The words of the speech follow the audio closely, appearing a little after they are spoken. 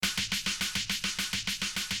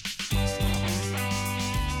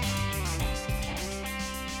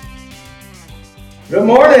Good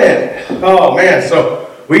morning. Oh man,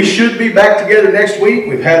 so we should be back together next week.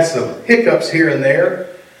 We've had some hiccups here and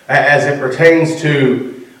there as it pertains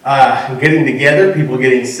to getting together, people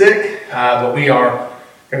getting sick, but we are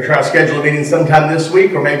going to try to schedule a meeting sometime this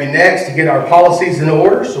week or maybe next to get our policies in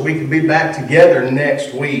order so we can be back together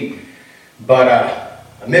next week. But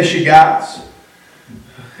I miss you guys.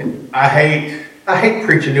 I hate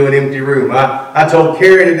preaching to an empty room. I told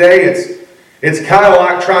Carrie today it's kind of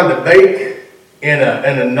like trying to bake in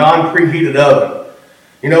a non-preheated oven.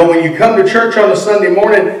 You know, when you come to church on a Sunday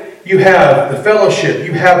morning, you have the fellowship,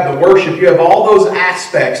 you have the worship, you have all those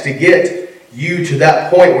aspects to get you to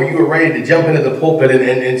that point where you are ready to jump into the pulpit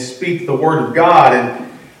and speak the Word of God.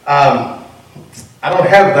 And I don't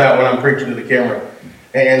have that when I'm preaching to the camera.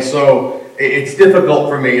 And so it's difficult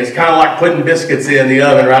for me. It's kind of like putting biscuits in the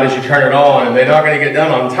oven right as you turn it on, and they're not going to get done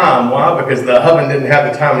on time. Why? Because the oven didn't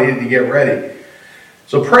have the time it needed to get ready.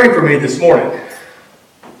 So pray for me this morning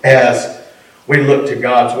as we look to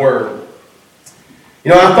God's Word. You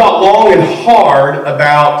know, I thought long and hard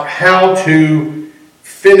about how to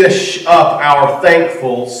finish up our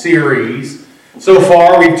Thankful series. So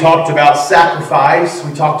far, we've talked about sacrifice,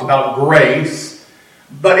 we talked about grace,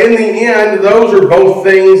 but in the end, those are both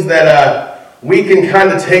things that we can kind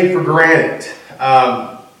of take for granted.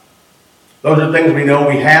 Those are things we know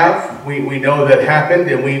we have, we know that happened,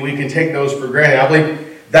 and we can take those for granted. I believe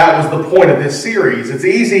that was the point of this series. It's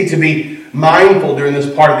easy to be mindful during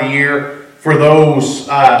this part of the year for those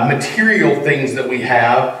material things that we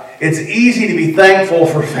have. It's easy to be thankful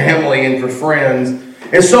for family and for friends.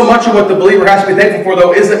 And so much of what the believer has to be thankful for,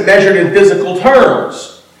 though, isn't measured in physical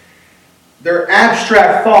terms. They're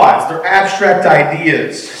abstract thoughts. They're abstract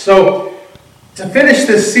ideas. So to finish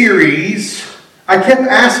this series, I kept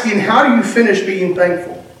asking, how do you finish being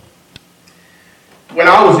thankful? When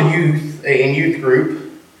I was in youth group,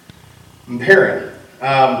 and parent,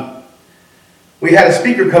 we had a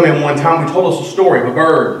speaker come in one time who told us a story of a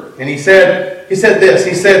bird. And he said this.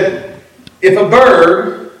 He said, if a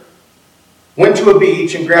bird went to a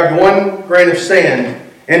beach and grabbed one grain of sand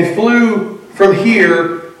and flew from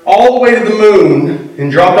here all the way to the moon and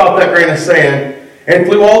dropped off that grain of sand and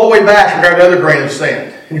flew all the way back and grabbed another grain of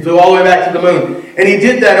sand and he flew all the way back to the moon. And he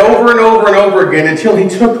did that over and over and over again until he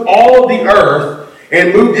took all of the earth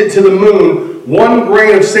and moved it to the moon one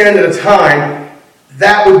grain of sand at a time,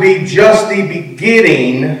 that would be just the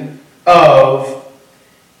beginning of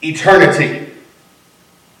eternity.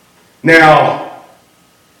 Now,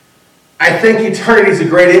 I think eternity is a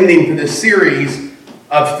great ending for this series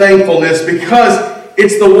of thankfulness because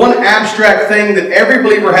it's the one abstract thing that every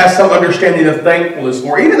believer has some understanding of thankfulness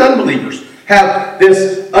for. Even unbelievers have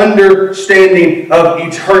this understanding of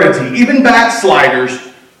eternity. Even backsliders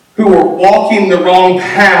who are walking the wrong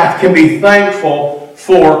path can be thankful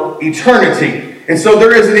for eternity. And so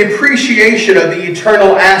there is an appreciation of the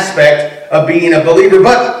eternal aspect of being a believer.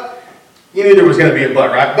 But you knew there was going to be a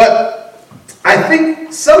but, right? But I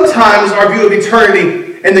think sometimes our view of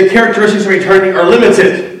eternity and the characteristics of eternity are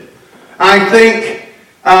limited. I think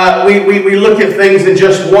we look at things in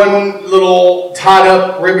just one little tied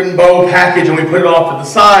up ribbon bow package and we put it off to the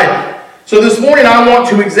side. So this morning I want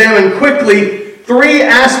to examine quickly 3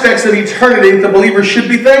 aspects of eternity that the believer should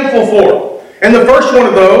be thankful for. And the first one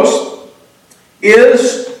of those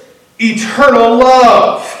is eternal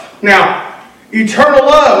love. Now, eternal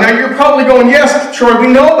love. Now, you're probably going, yes, Troy, we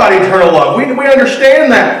know about eternal love. We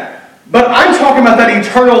understand that. But I'm talking about that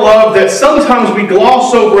eternal love that sometimes we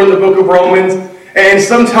gloss over in the book of Romans and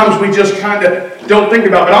sometimes we just kind of don't think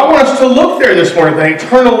about. But I want us to look there this morning, that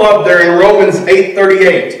eternal love there in Romans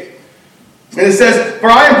 8:38. And it says, for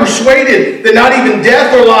I am persuaded that not even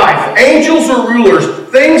death or life, angels or rulers,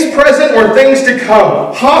 things present or things to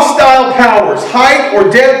come, hostile powers, height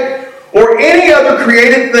or depth, or any other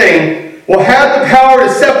created thing will have the power to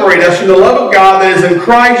separate us from the love of God that is in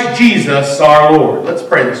Christ Jesus our Lord. Let's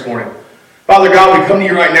pray this morning. Father God, we come to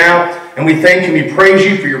you right now, and we thank you and we praise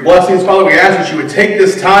you for your blessings. Father, we ask that you would take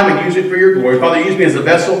this time and use it for your glory. Father, use me as a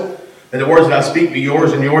vessel, and the words that I speak be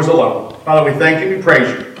yours and yours alone. Father, we thank you and we praise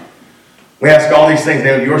you. We ask all these things in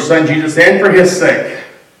the name of your Son, Jesus, and for his sake.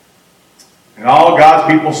 And all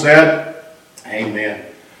God's people said, amen.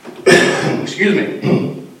 Excuse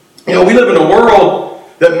me. You know, we live in a world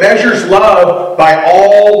that measures love by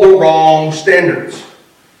all the wrong standards.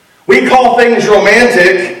 We call things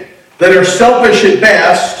romantic that are selfish at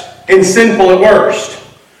best and sinful at worst.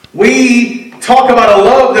 We talk about a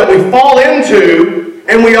love that we fall into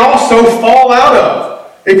and we also fall out of.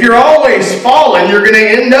 If you're always falling, you're going to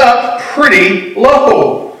end up pretty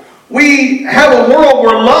low. We have a world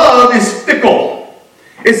where love is fickle.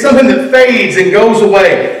 It's something that fades and goes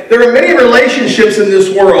away. There are many relationships in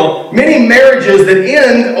this world, many marriages that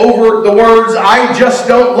end over the words, "I just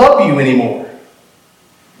don't love you anymore."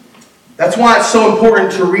 That's why it's so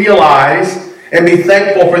important to realize and be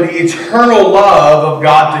thankful for the eternal love of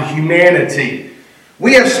God to humanity.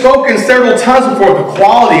 We have spoken several times before of the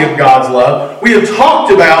quality of God's love. We have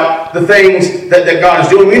talked about the things that God is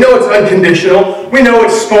doing. We know it's unconditional. We know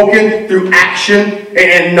it's spoken through action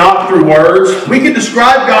and not through words. We can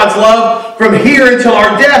describe God's love from here until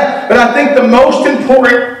our death, but I think the most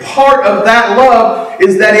important part of that love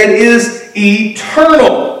is that it is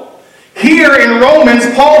eternal. Here in Romans,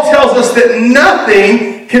 Paul tells us that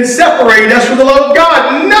nothing can separate us from the love of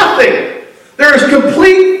God. Nothing. There is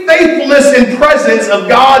complete faithfulness and presence of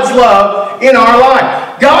God's love in our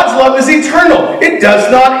life. God's love is eternal. It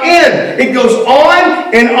does not end. It goes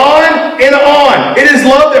on and on and on. It is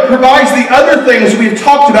love that provides the other things we've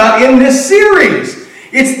talked about in this series.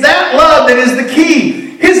 It's that love that is the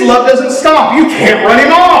key. His love doesn't stop. You can't run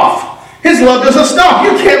him off. His love doesn't stop.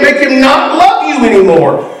 You can't make him not love you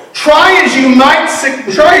anymore. Try as you might,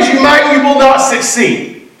 you will not succeed.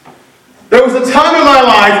 There was a time in my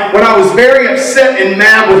life when I was very upset and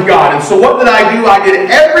mad with God. And so what did I do? I did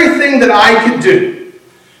everything that I could do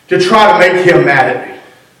to try to make him mad at me.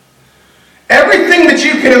 Everything that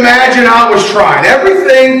you can imagine, I was trying.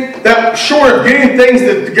 Everything that, short of getting things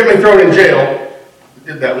that get me thrown in jail, I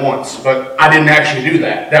did that once. But I didn't actually do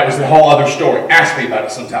that. That was the whole other story. Ask me about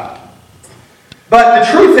it sometime. But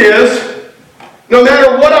the truth is, no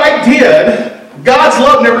matter what I did, God's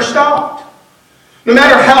love never stopped. No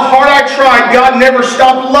matter how hard I tried, God never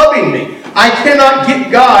stopped loving me. I cannot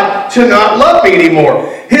get God to not love me anymore.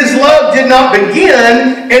 His love did not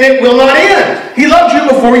begin, and it will not end. He loved you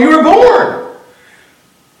before you were born.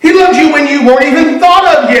 He loved you when you weren't even thought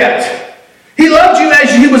of yet. He loved you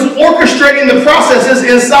as he was orchestrating the processes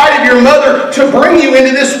inside of your mother to bring you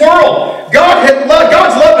into this world. God's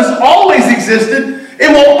love has always existed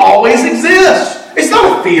and will always exist. It's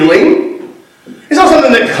not a feeling. It's not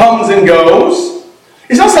something that comes and goes.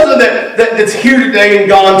 It's not something that's here today and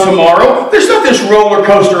gone tomorrow. There's not this roller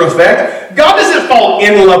coaster effect. God doesn't fall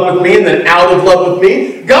in love with me and then out of love with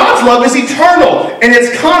me. God's love is eternal, and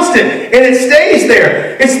it's constant, and it stays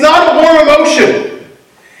there. It's not a warm emotion.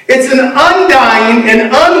 It's an undying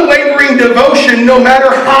and unwavering devotion no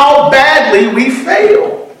matter how badly we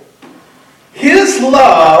fail. His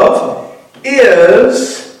love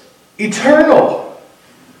is eternal,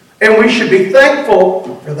 and we should be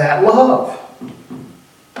thankful for that love.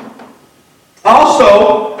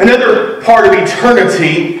 Also, another part of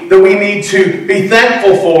eternity that we need to be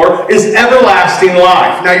thankful for is everlasting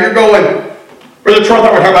life. Now you're going, Brother Troy, I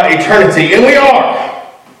thought we were talking about eternity, and we are.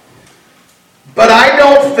 But I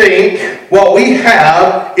don't think what we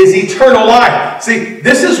have is eternal life. See,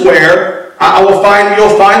 this is where you'll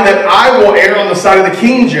find that I will err on the side of the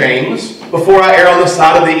King James before I err on the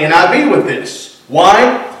side of the NIV with this.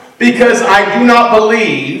 Why? Because I do not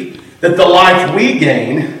believe that the life we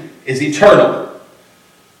gain is eternal.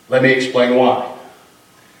 Let me explain why.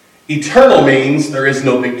 Eternal means there is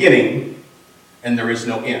no beginning and there is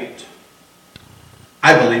no end.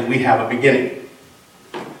 I believe we have a beginning.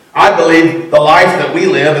 I believe the life that we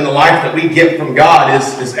live and the life that we get from God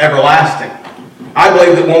is everlasting. I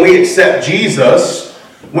believe that when we accept Jesus,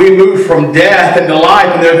 we move from death into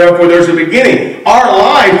life, and therefore there's a beginning. Our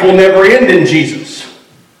life will never end in Jesus,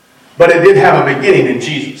 but it did have a beginning in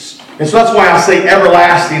Jesus. And so that's why I say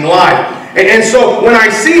everlasting life. And so when I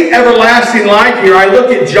see everlasting life here, I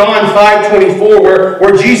look at John 5:24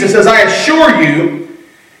 where Jesus says, "I assure you,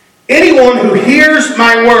 anyone who hears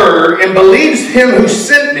my word and believes him who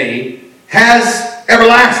sent me has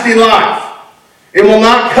everlasting life and will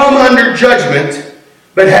not come under judgment,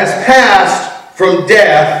 but has passed from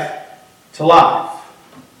death to life."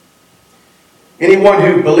 Anyone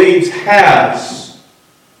who believes has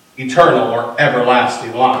eternal or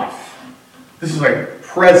everlasting life. This is a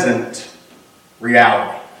present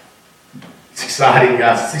reality. It's exciting,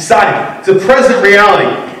 guys. It's exciting. It's a present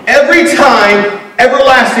reality. Every time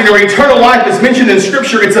everlasting or eternal life is mentioned in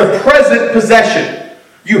Scripture, it's a present possession.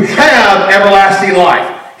 You have everlasting life.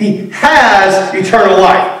 He has eternal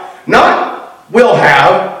life. Not will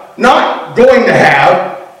have, not going to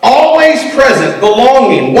have, always present,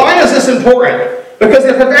 belonging. Why is this important? Because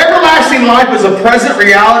if everlasting life is a present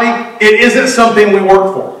reality, it isn't something we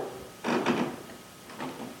work for.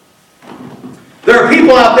 There are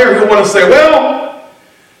people out there who want to say, well,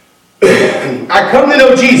 I come to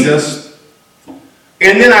know Jesus,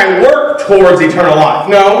 and then I work towards eternal life.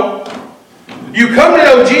 No. You come to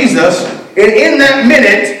know Jesus, and in that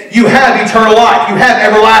minute, you have eternal life. You have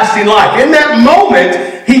everlasting life. In that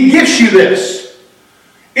moment, He gifts you this.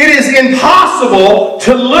 It is impossible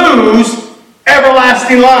to lose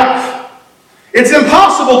everlasting life. It's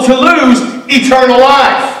impossible to lose eternal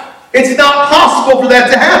life. It's not possible for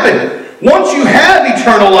that to happen. Once you have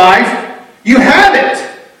eternal life, you have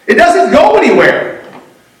it. It doesn't go anywhere.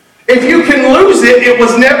 If you can lose it, it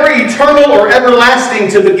was never eternal or everlasting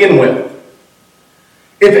to begin with.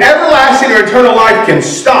 If everlasting or eternal life can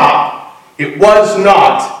stop, it was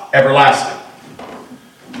not everlasting.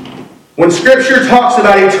 When Scripture talks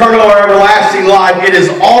about eternal or everlasting life, it is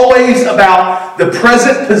always about the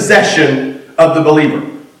present possession of the believer.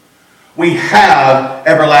 We have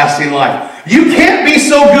everlasting life. You can't be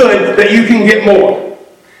so good that you can get more.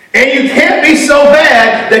 And you can't be so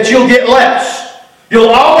bad that you'll get less. You'll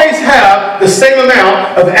always have the same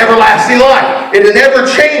amount of everlasting life. It never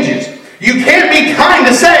changes. You can't be kind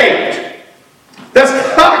to saved. That's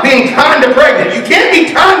not being kind to pregnant. You can't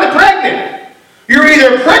be kind to pregnant. You're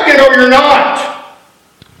either pregnant or you're not.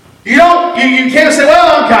 You can't say,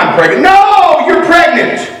 well, I'm kind of pregnant. No, you're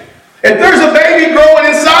pregnant. If there's a baby growing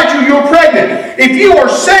inside you, you're pregnant. If you are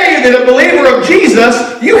saved and a believer of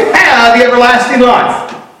Jesus, you have the everlasting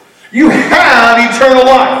life. You have eternal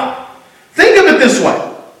life. Think of it this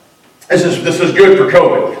way. This is good for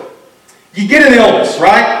COVID. You get an illness,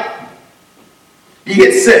 right? You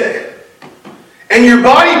get sick. And your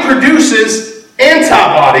body produces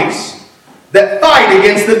antibodies that fight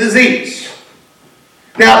against the disease.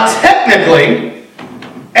 Now, technically,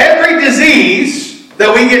 every disease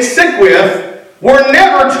that we get sick with, we're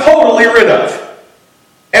never totally rid of.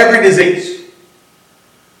 Every disease.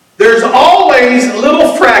 There's always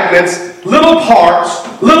little fragments, little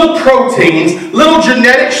parts, little proteins, little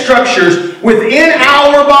genetic structures within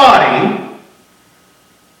our body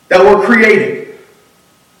that were created.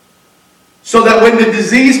 So that when the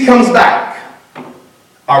disease comes back,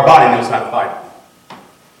 our body knows how to fight it.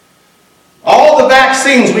 All the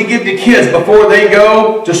vaccines we give to kids before they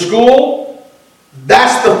go to school,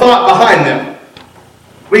 that's the thought behind them.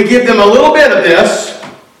 We give them a little bit of this.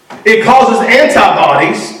 It causes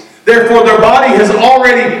antibodies. Therefore, their body has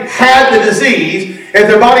already had the disease. If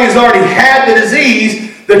their body has already had the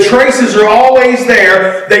disease, the traces are always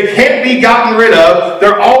there. They can't be gotten rid of.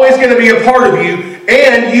 They're always going to be a part of you.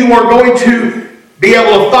 And you are going to be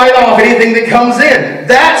able to fight off anything that comes in.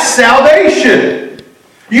 That's salvation.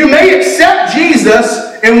 You may accept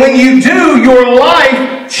Jesus, and when you do, your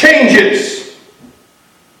life changes.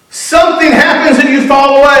 Something happens and you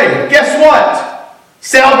fall away. Guess what?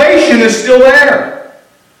 Salvation is still there.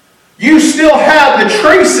 You still have the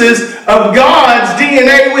traces of God's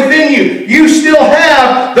DNA within you. You still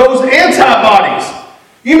have those antibodies.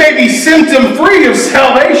 You may be symptom-free of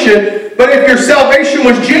salvation, but if your salvation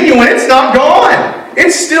was genuine, it's not gone.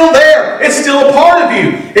 It's still there. It's still a part of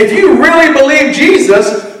you. If you really believe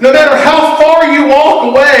Jesus, no matter how far you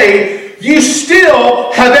walk away, you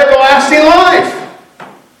still have everlasting life.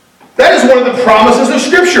 That is one of the promises of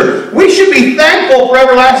Scripture. We should be thankful for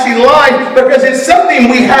everlasting life because it's something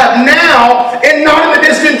we have now and not in the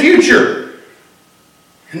distant future.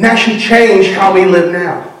 And that should change how we live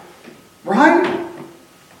now. Right?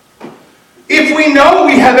 If we know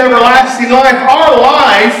we have everlasting life, our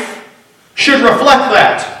life should reflect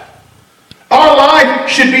that. Our life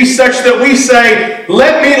should be such that we say,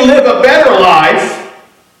 let me live a better life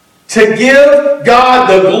to give God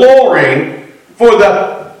the glory for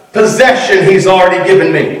the possession He's already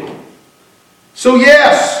given me. So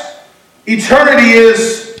yes, eternity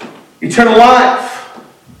is eternal life,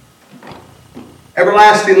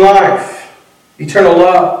 everlasting life, eternal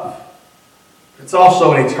love. It's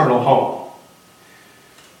also an eternal home.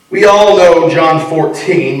 We all know John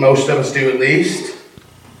 14, most of us do at least.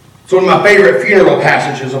 It's one of my favorite funeral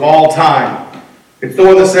passages of all time. It's the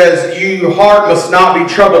one that says, your heart must not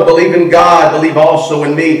be troubled. Believe in God. Believe also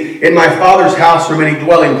in me. In my Father's house are many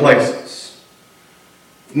dwelling places.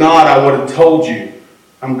 If not, I would have told you.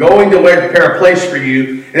 I'm going to prepare a place for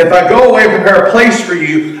you. And if I go away and prepare a place for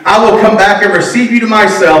you, I will come back and receive you to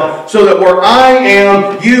myself, so that where I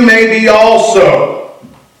am, you may be also.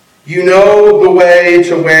 You know the way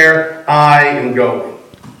to where I am going.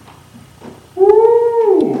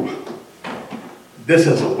 Woo! This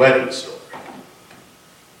is a wedding story.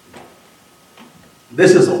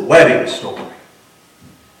 This is a wedding story.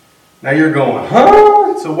 Now you're going,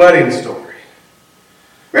 huh? It's a wedding story.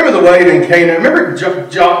 Remember the wedding in Cana? Remember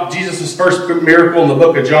Jesus' first miracle in the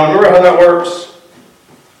book of John? Remember how that works?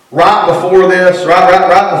 Right before this,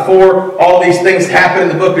 right before all these things happen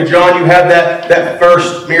in the book of John, you have that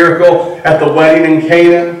first miracle at the wedding in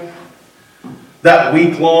Cana. That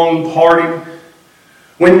week-long party.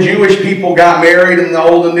 When Jewish people got married in the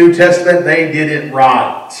Old and New Testament, they did it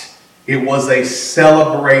right. It was a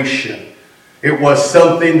celebration. It was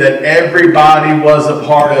something that everybody was a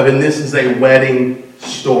part of, and this is a wedding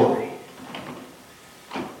story.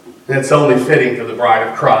 And it's only fitting for the bride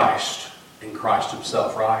of Christ and Christ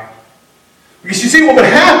himself, right? Because you see, what would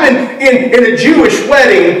happen in a Jewish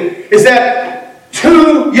wedding is that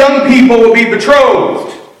two young people would be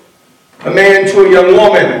betrothed. A man to a young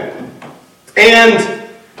woman. And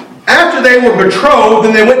after they were betrothed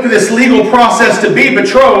and they went through this legal process to be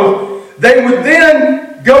betrothed, they would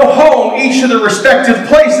then go home each of their respective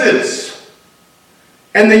places.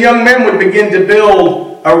 And the young man would begin to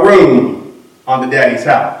build a room on the daddy's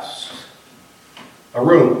house. A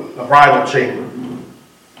room, a bridal chamber.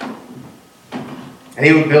 And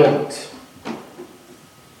he would build it.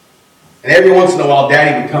 And every once in a while,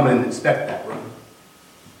 Daddy would come in and inspect that room.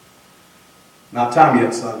 Not time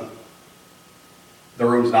yet, son. The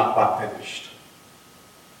room's not quite finished.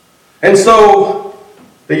 And so,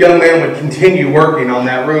 the young man would continue working on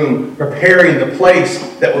that room, preparing the place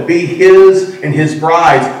that would be his and his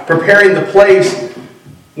bride's, preparing the place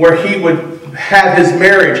where he would have his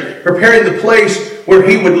marriage, preparing the place where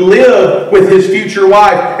he would live with his future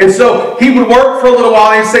wife. And so he would work for a little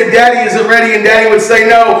while and he'd say, Daddy, is it ready? And Daddy would say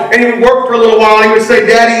no. And he would work for a little while and he would say,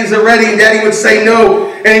 Daddy, is it ready? And Daddy would say no.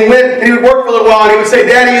 And he went and he would work for a little while and he would say,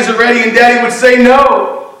 Daddy, is it ready? And Daddy would say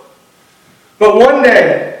no. But one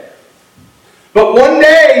day,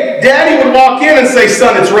 Daddy would walk in and say,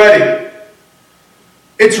 son, it's ready.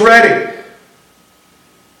 It's ready.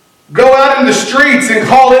 Go out in the streets and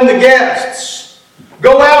call in the guests.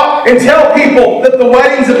 Go out and tell people that the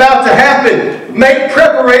wedding's about to happen. Make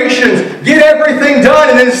preparations. Get everything done.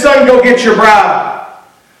 And then, son, go get your bride.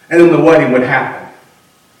 And then the wedding would happen.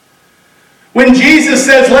 When Jesus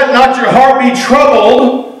says, let not your heart be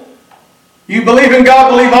troubled, you believe in God,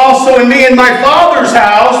 believe also in me. In my Father's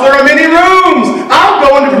house, there are many rooms. I'm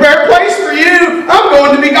going to prepare a place for you. I'm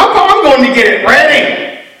going to get it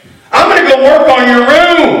ready. I'm going to go work on your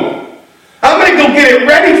room. I'm going to go get it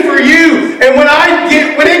ready for you. And when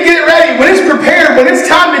it get ready, when it's prepared, when it's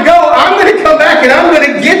time to go, I'm going to come back and I'm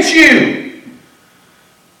going to get you.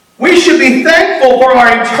 We should be thankful for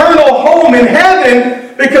our eternal home in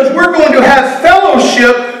heaven because we're going to have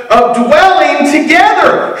fellowship of dwelling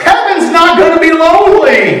together. Heaven's not going to be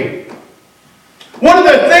lonely. One of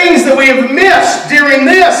the things that we have missed during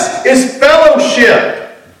this is fellowship.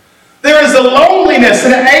 There is a loneliness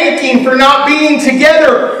and an aching for not being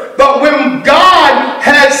together. But when God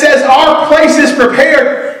says our place is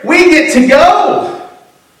prepared, we get to go.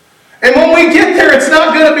 And when we get there, it's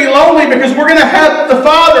not going to be lonely because we're going to have the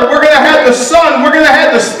Father, we're going to have the Son, we're going to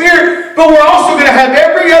have the Spirit, but we're also going to have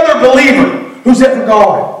every other believer who's ever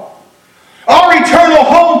gone. Our eternal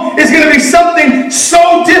home is going to be something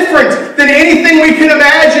so different than anything we can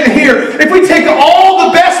imagine here. If we take all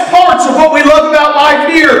the best parts of what we love about life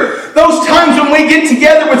here, those times when we get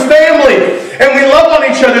together with family and we love on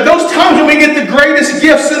each other, those times when we get the greatest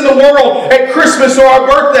gifts in the world at Christmas or our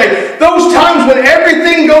birthday, those times when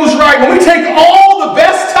everything goes right, when we take all the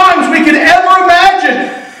best times we could ever imagine,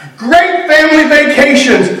 great family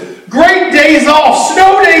vacations, great days off,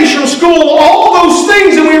 snow days from school, all those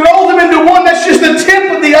things, and we roll them into one. That's just the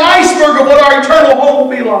tip of the iceberg of what our eternal home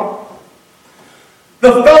will be like.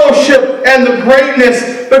 The fellowship and the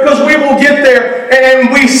greatness, because we will get there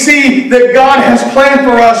and we see that God has planned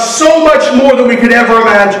for us so much more than we could ever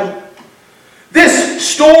imagine. This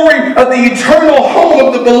story of the eternal home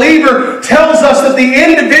of the believer tells us that the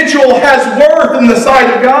individual has worth in the sight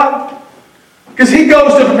of God. Because He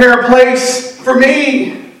goes to prepare a place for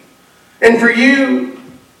me and for you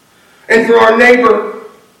and for our neighbor.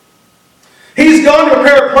 He's gone to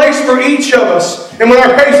prepare a place for each of us. And when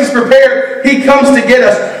our place is prepared, He comes to get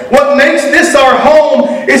us. What makes this our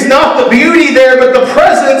home is not the beauty there, but the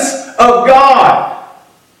presence of God.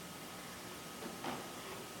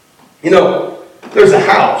 You know, there's a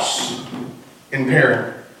house in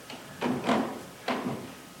Perrin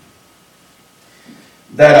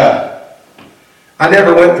that I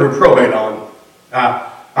never went through probate on.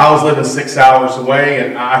 I was living 6 hours away,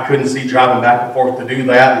 and I couldn't see driving back and forth to do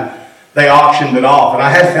that. And they auctioned it off, and I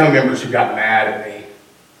had family members who got mad at me.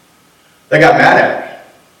 They got mad at me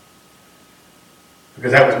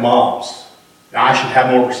because that was Mom's. Now, I should have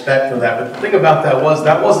more respect for that, but the thing about that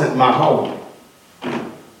wasn't my home.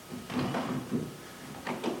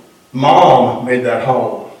 Mom made that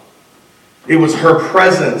home. It was her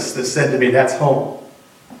presence that said to me, that's home.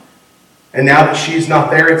 And now that she's not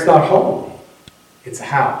there, it's not home. It's a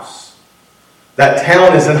house. That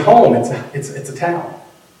town isn't home. It's a town.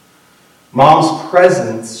 Mom's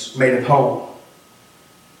presence made it home.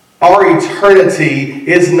 our eternity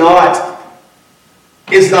is not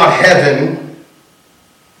heaven,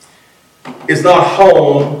 is not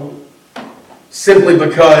home, simply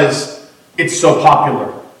because it's so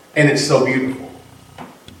popular and it's so beautiful.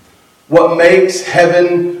 What makes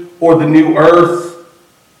heaven or the new earth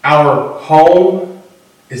our home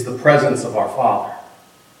is the presence of our Father.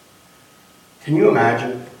 Can you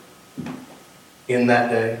imagine in that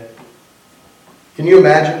day? Can you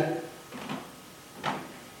imagine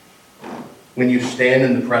when you stand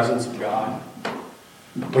in the presence of God?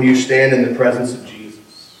 When you stand in the presence of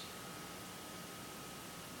Jesus?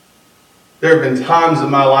 There have been times in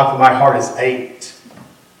my life when my heart has ached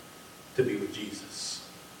to be with Jesus.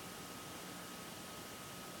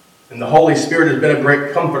 And the Holy Spirit has been a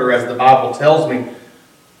great comforter, as the Bible tells me.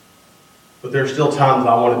 But there are still times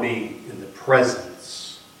I want to be in the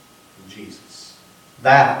presence of Jesus.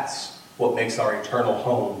 That's what makes our eternal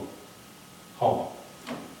home home.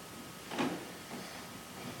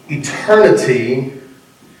 Eternity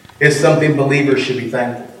is something believers should be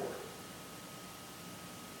thankful for.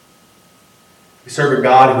 We serve a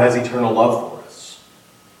God who has eternal love for us.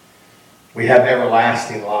 We have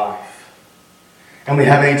everlasting life. And we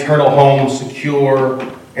have an eternal home secure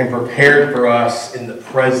and prepared for us in the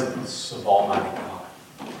presence of Almighty God.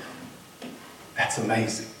 That's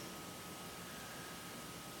amazing.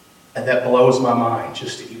 And that blows my mind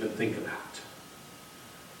just to even think about.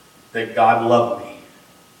 That God loved me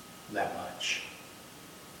that much.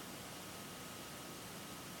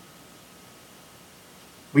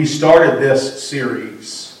 We started this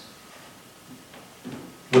series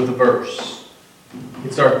with the verse.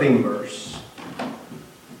 It's our theme verse.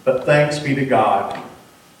 But thanks be to God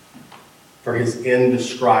for His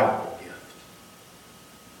indescribable gift.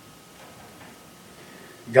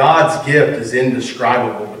 God's gift is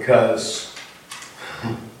indescribable because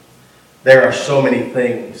there are so many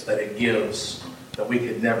things that it gives that we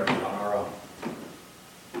could never do on our own.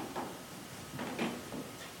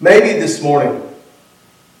 Maybe this morning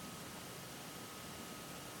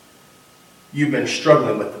you've been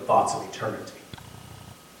struggling with the thoughts of eternity.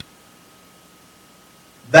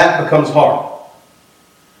 That becomes hard.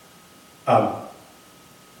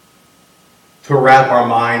 To wrap our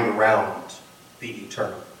mind around the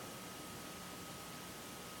eternal.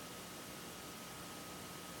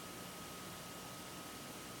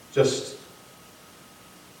 Just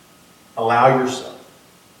allow yourself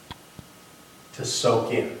to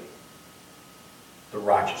soak in the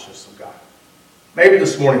righteousness of God. Maybe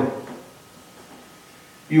this morning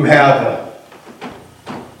you've been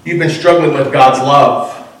struggling with God's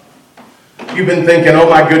love. You've been thinking, oh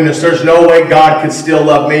my goodness, there's no way God could still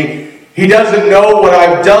love me. He doesn't know what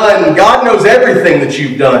I've done. God knows everything that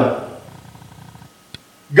you've done.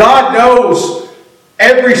 God knows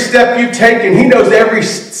every step you've taken. He knows every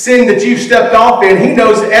sin that you've stepped off in. He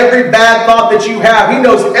knows every bad thought that you have. He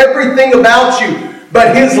knows everything about you.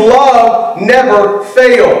 But His love never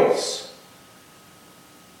fails.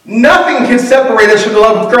 Nothing can separate us from the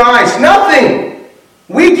love of Christ. Nothing.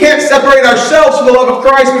 We can't separate ourselves from the love of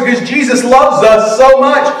Christ because Jesus loves us so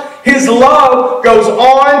much. His love goes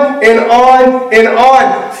on and on and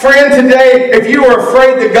on. Friend, today, if you are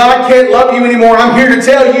afraid that God can't love you anymore, I'm here to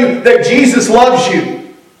tell you that Jesus loves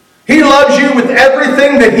you. He loves you with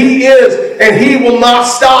everything that He is, and He will not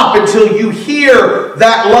stop until you hear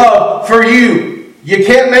that love for you. You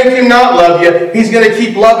can't make Him not love you. He's going to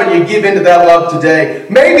keep loving you. Give into that love today.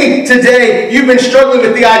 Maybe today you've been struggling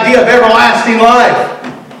with the idea of everlasting life.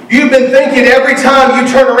 You've been thinking every time you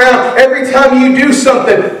turn around, every time you do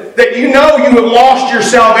something, that you know you have lost your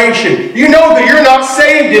salvation. You know that you're not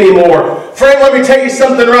saved anymore. Friend, let me tell you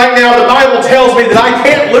something right now. The Bible tells me that I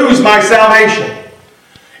can't lose my salvation.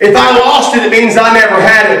 If I lost it, it means I never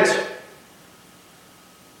had it.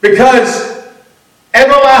 Because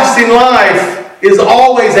everlasting life is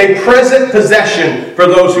always a present possession for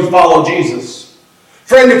those who follow Jesus.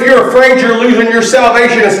 Friend, if you're afraid you're losing your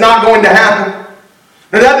salvation, it's not going to happen.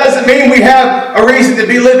 Now that doesn't mean we have a reason to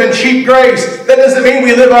be living cheap grace. That doesn't mean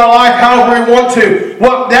we live our life however we want to.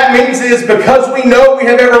 What that means is because we know we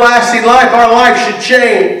have everlasting life, our life should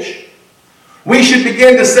change. We should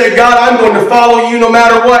begin to say, God, I'm going to follow you no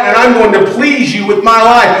matter what, and I'm going to please you with my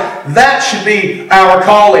life. That should be our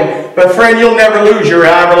calling. But friend, you'll never lose your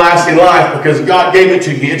everlasting life because God gave it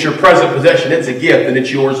to you. It's your present possession. It's a gift, and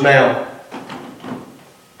it's yours now.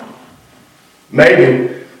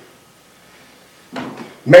 Maybe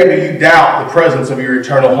you doubt the presence of your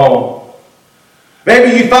eternal home.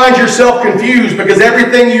 Maybe you find yourself confused because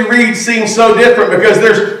everything you read seems so different because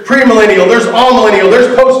there's premillennial, there's amillennial,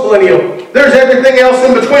 there's postmillennial, there's everything else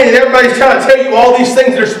in between, and everybody's trying to tell you all these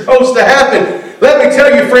things that are supposed to happen. Let me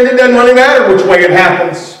tell you, friend, it doesn't really matter which way it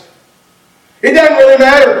happens. It doesn't really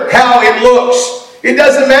matter how it looks. It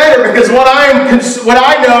doesn't matter, because what I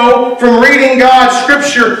know from reading God's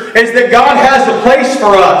Scripture is that God has a place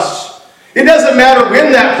for us. It doesn't matter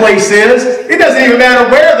when that place is. It doesn't even matter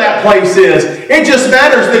where that place is. It just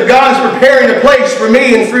matters that God is preparing a place for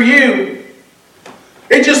me and for you.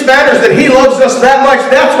 It just matters that He loves us that much.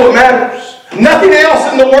 That's what matters. Nothing else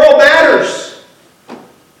in the world matters.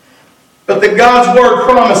 But that God's Word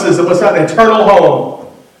promises that what's an eternal home,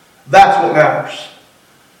 that's what matters.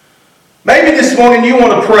 Maybe this morning you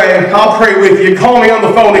want to pray. I'll pray with you. Call me on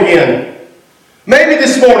the phone again. Maybe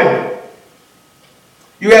this morning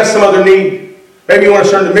you have some other need. Maybe you want to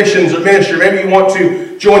start the missions or ministry. Maybe you want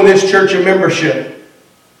to join this church in membership.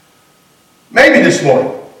 Maybe this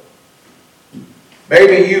morning.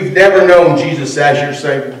 Maybe you've never known Jesus as your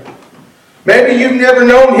Savior. Maybe you've never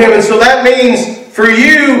known Him, and so that means for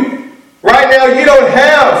you, right now, you don't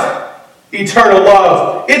have eternal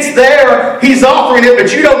love. It's there. He's offering it,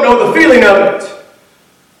 but you don't know the feeling of it.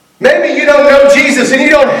 Maybe you don't know Jesus and you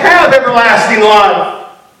don't have everlasting life.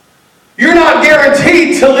 You're not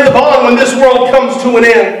guaranteed to live on when this world comes to an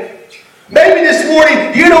end. Maybe this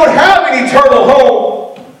morning you don't have an eternal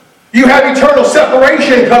home. You have eternal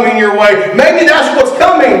separation coming your way. Maybe that's what's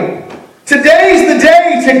coming. Today's the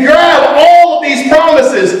day to grab all of these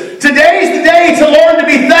promises. Today's the day to learn to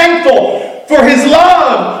be thankful for His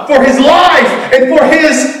love, for His life, and for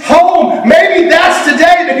His home. Maybe that's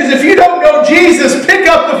today, because if you don't know Jesus, pick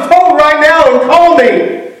up the phone right now and call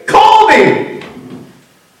me. Call me.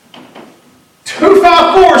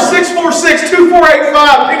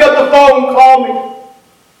 254-646-2485. Pick up the phone and call me.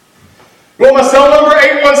 You want my cell number?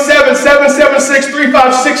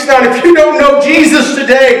 817-776-3569. If you don't know Jesus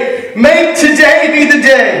today, make today be the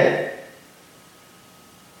day.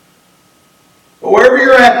 But wherever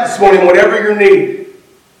you're at this morning, whatever your need,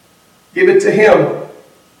 give it to Him. Would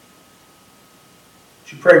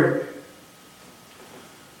you pray with me?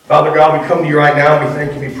 Father God, we come to you right now and we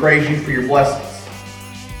thank you, we praise you for your blessings.